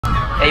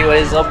Hey, what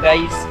is up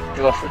guys?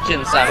 Josh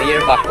Richard Sam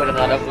here, back with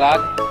another vlog.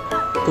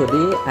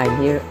 Today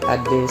I'm here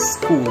at the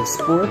school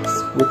sports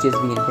which is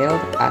being held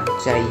at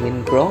Jai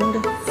Hind Ground.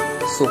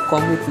 So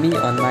come with me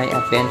on my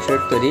adventure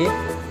today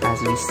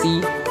as we see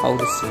how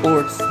the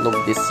sports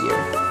look this year.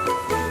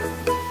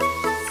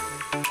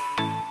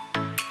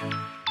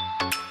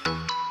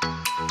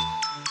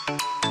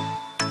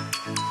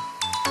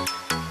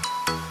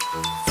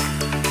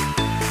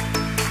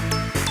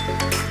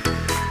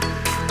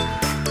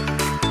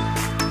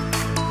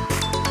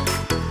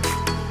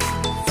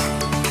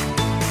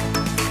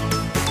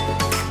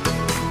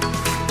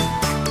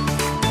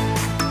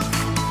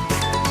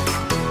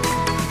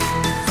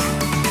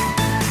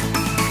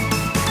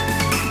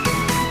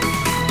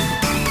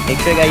 Make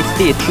sure guys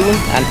stay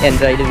tuned and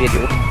enjoy the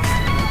video.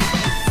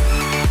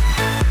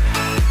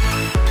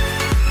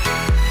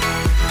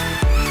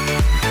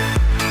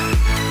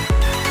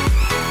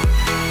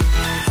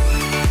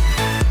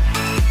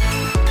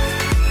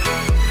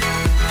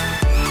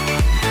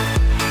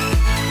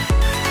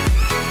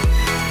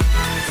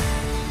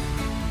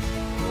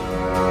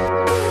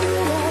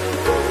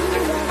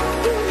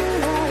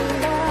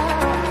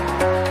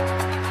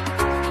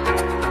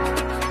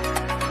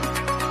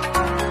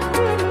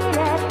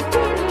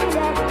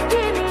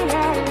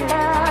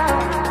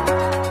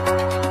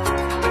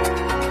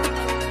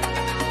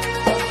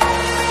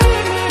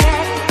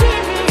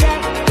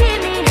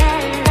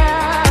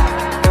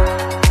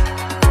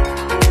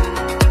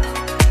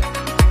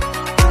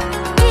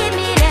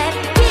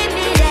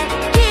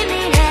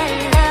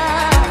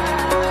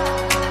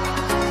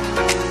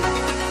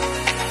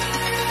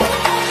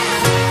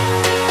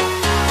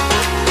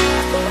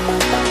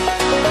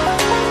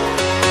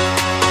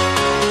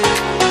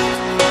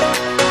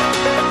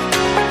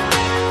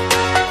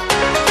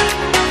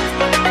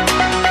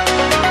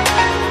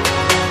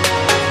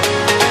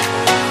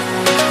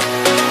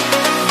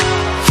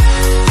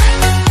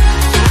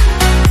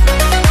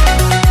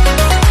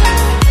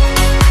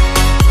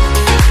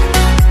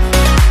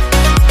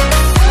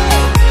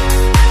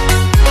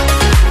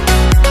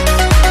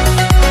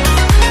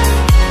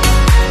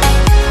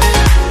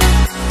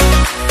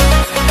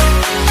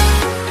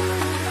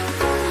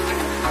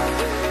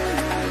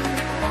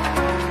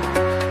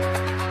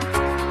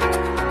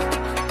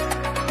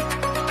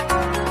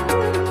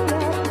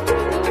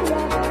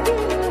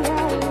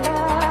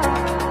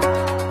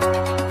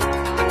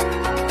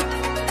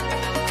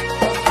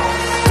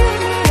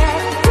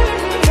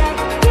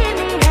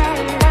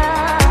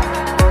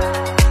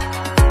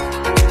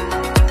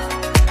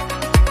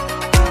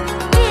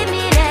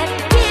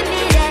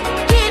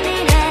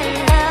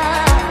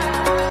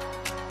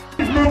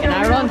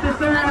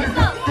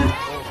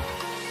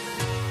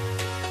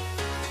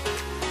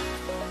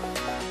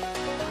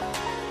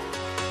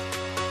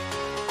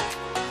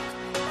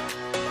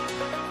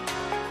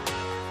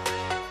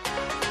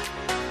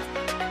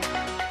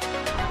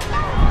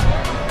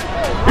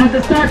 And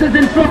the starters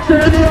instructor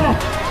earlier.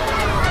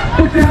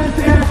 Put your hands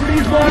together for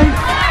these boys.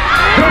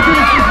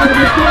 Congratulations for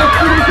the first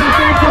finish and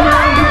thank you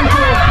around the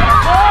intro.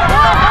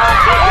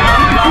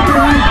 Keep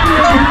your hands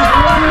clear. We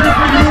have one and a half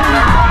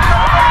remaining.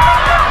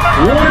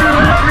 One and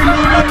a half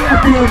remaining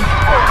at the end.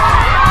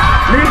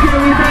 Make it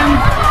a rebound.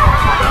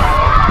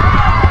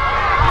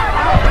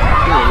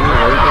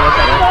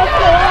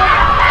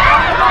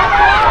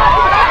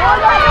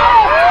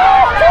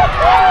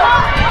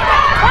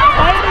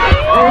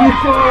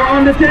 So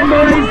on the 10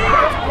 boys,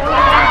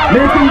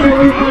 making their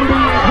way from the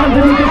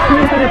 100-meter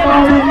straight to the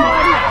far end.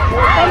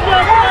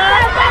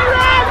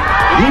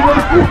 He was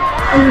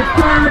on his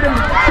third and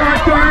short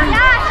turn.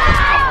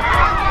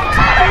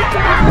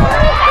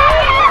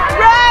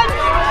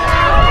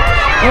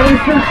 On his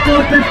first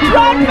 450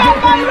 turn.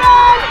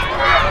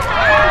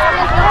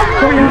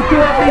 So you have two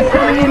athletes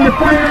coming in the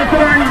final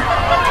turn.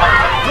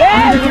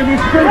 And they're going to be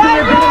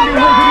sprinting down the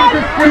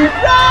 100-meter straight.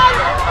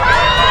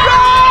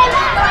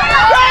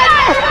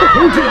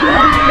 Who's the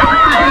driving the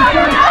oxygen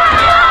first?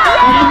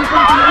 And then you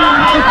come to the room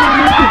and let's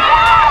make it.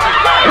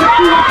 Let's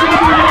see what's going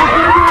to be now.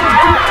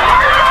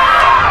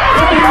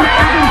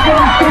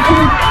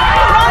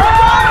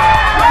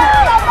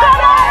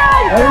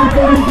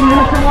 Everybody, we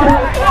have some water.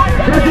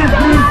 Judges,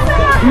 please.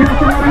 We have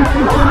some water.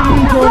 Please come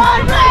in.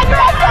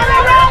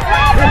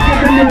 Let's get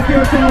them there for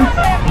yourselves.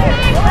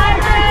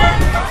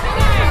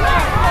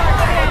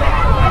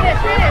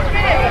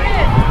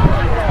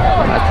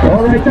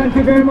 All right, thank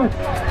you very much.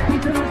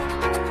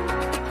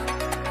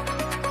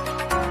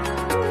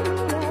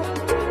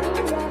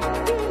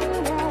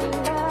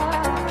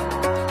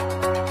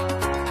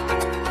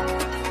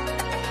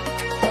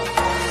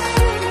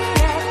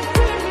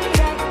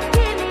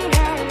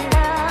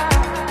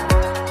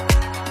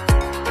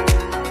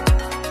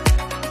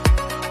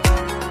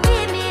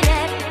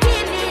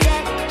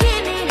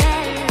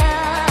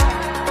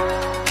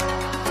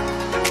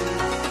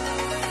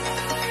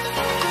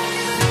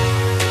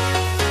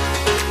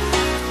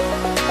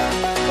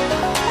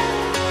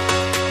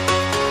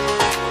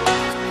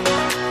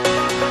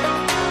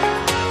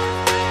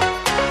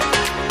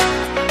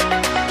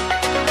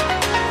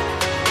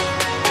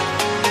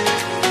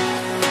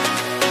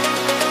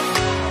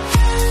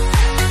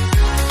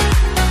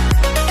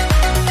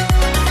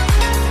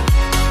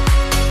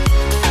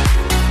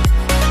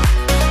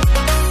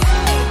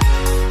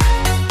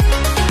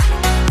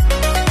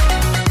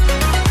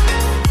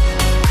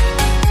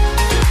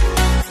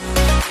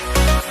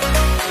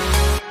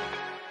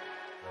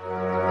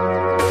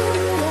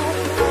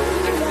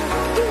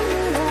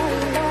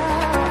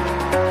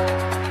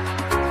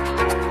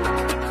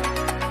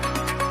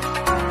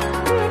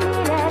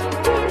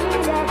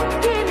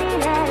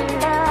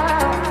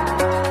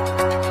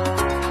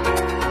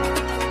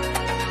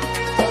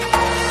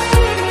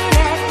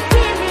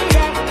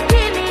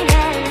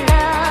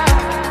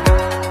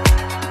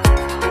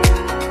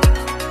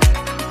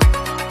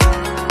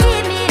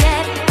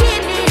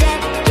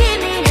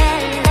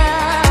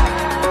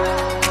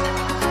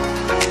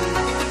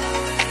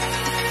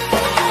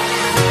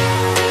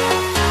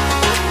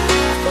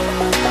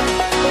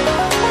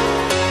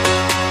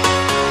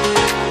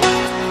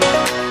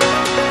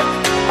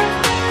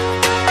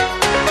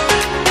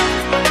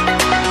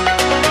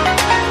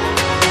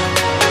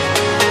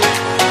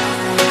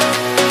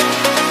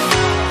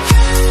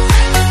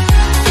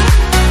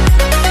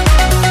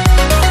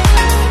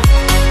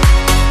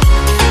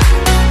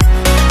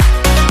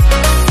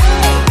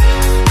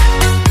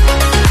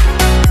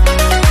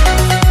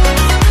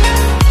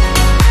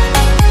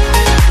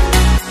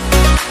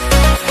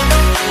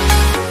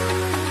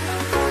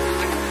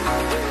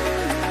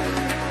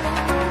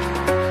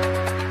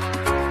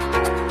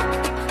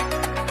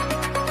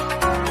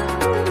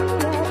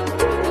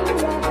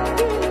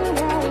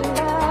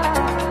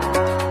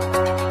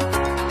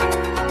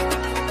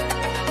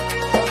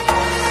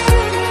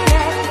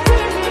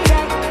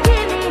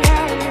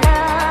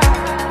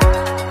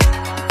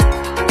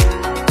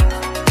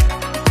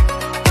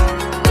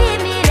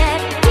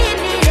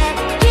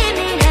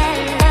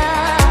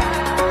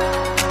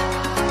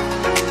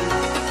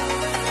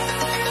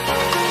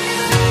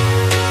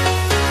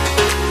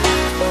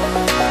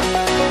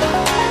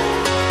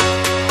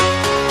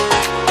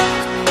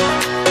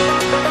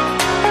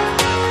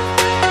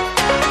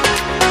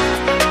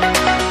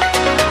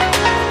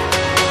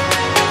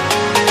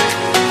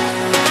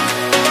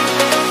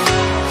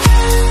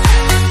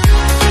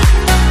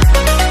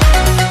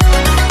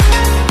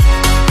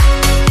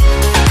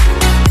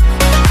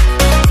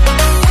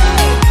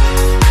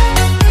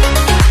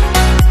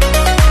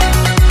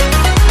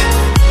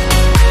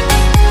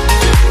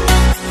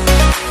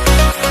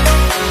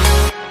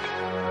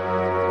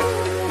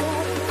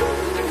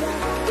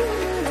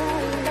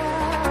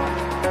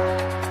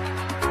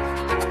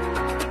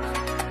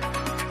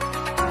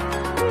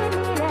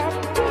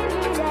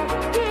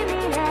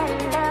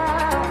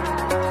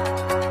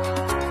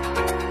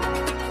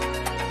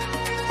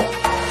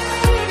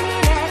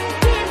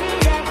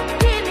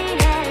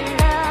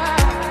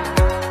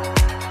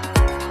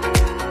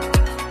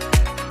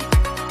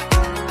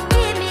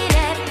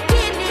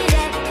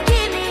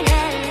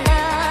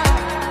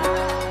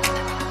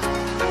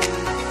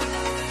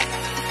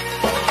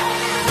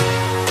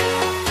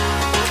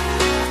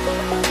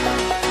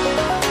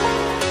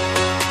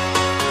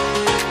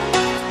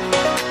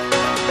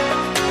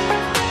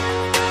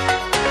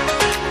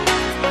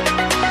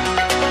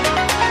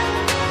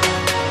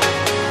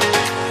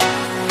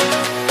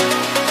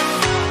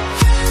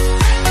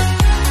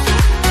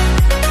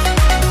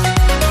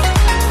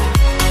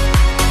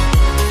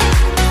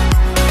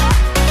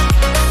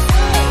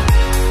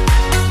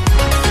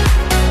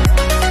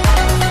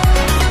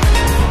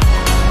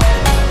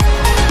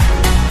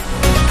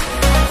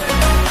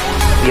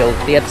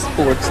 guilty at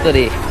sports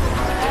today.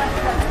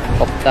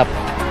 Up top.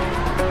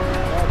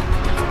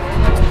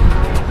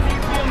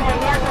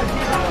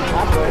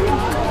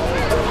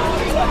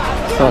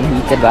 Sun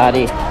heated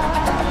body.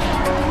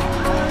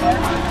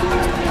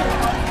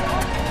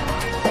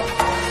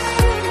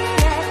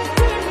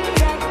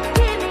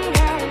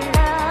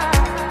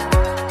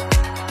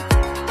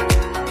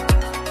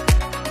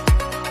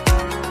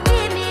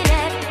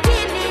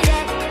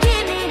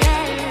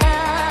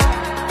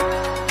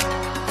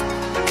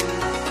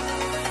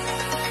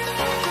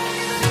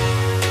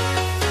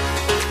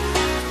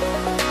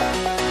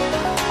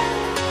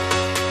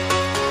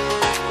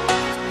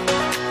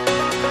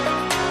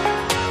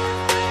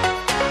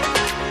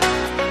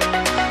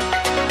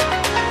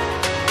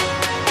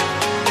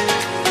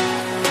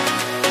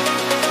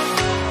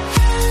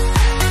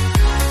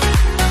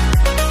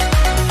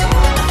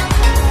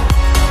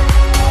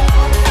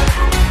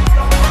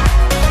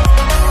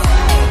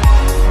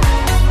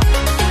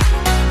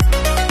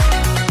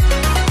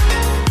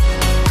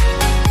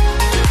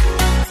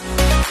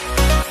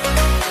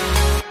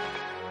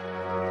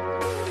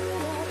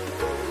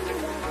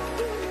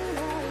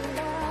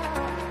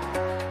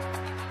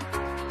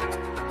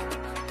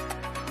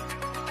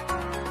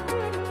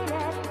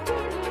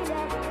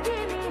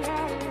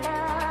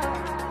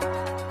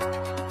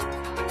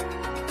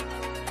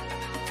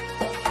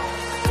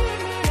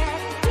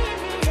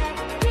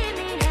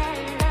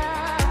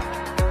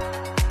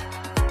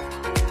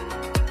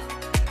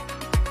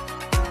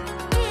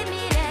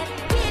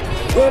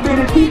 Will be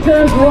the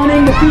teachers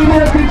running, the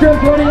female teachers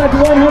running at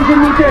 100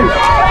 meters.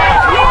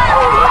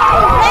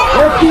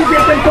 Let's see if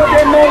they can put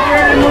their nose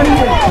where their money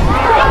is.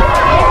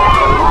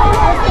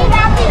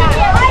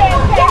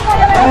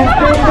 And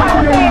stay back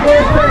to the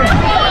reverse there.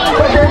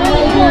 Put their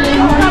nose where their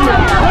money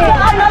is.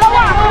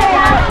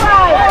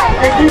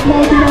 They keep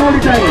moving all the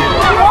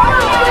time.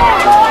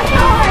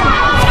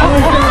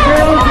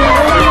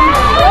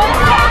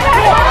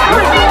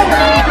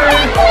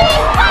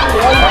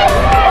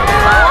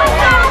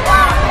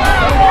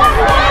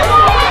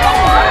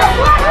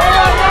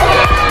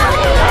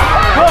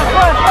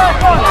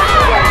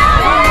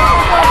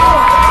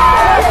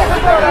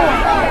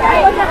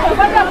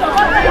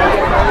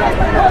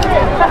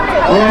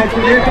 Alright, so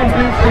there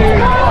completes the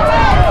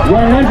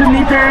 100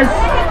 meters.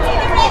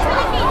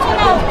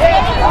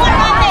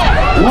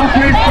 Walk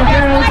race for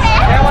girls.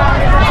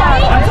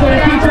 That's for the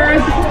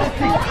teachers.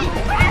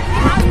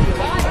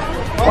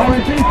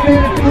 Alright, please stay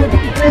at the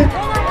teachers.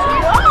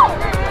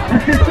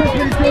 Assistance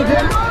for the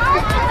children.